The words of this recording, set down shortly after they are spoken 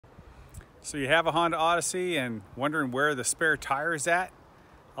So you have a Honda Odyssey and wondering where the spare tire is at?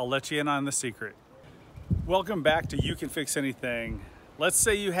 I'll let you in on the secret. Welcome back to You Can Fix Anything. Let's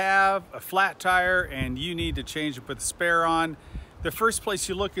say you have a flat tire and you need to change and put the spare on. The first place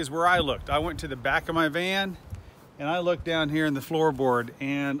you look is where I looked. I went to the back of my van and I looked down here in the floorboard,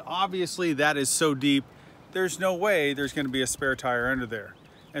 and obviously that is so deep, there's no way there's going to be a spare tire under there.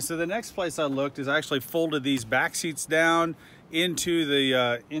 And so the next place I looked is I actually folded these back seats down into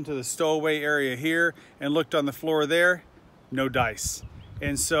the stowaway area here and looked on the floor there, no dice.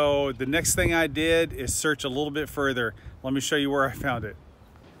 And so the next thing I did is search a little bit further. Let me show you where I found it.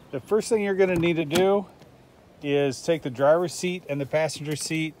 The first thing you're going to need to do is take the driver's seat and the passenger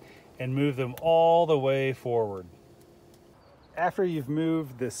seat and move them all the way forward. After you've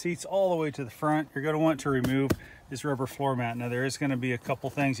moved the seats all the way to the front, you're going to want to remove this rubber floor mat. Now there is going to be a couple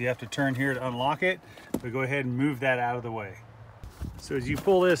things you have to turn here to unlock it, but go ahead and move that out of the way. So as you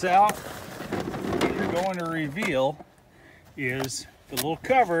pull this out, what you're going to reveal is the little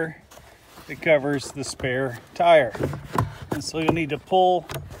cover that covers the spare tire. And so you'll need to pull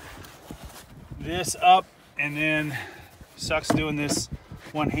this up, and then sucks doing this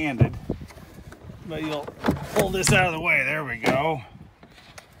one-handed, but you'll pull this out of the way. There we go.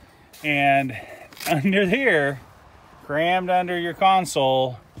 And under here, crammed under your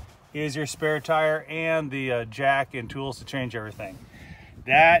console, is your spare tire and the jack and tools to change everything.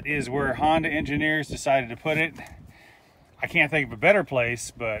 That is where Honda engineers decided to put it. I can't think of a better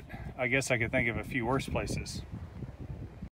place, but I guess I could think of a few worse places.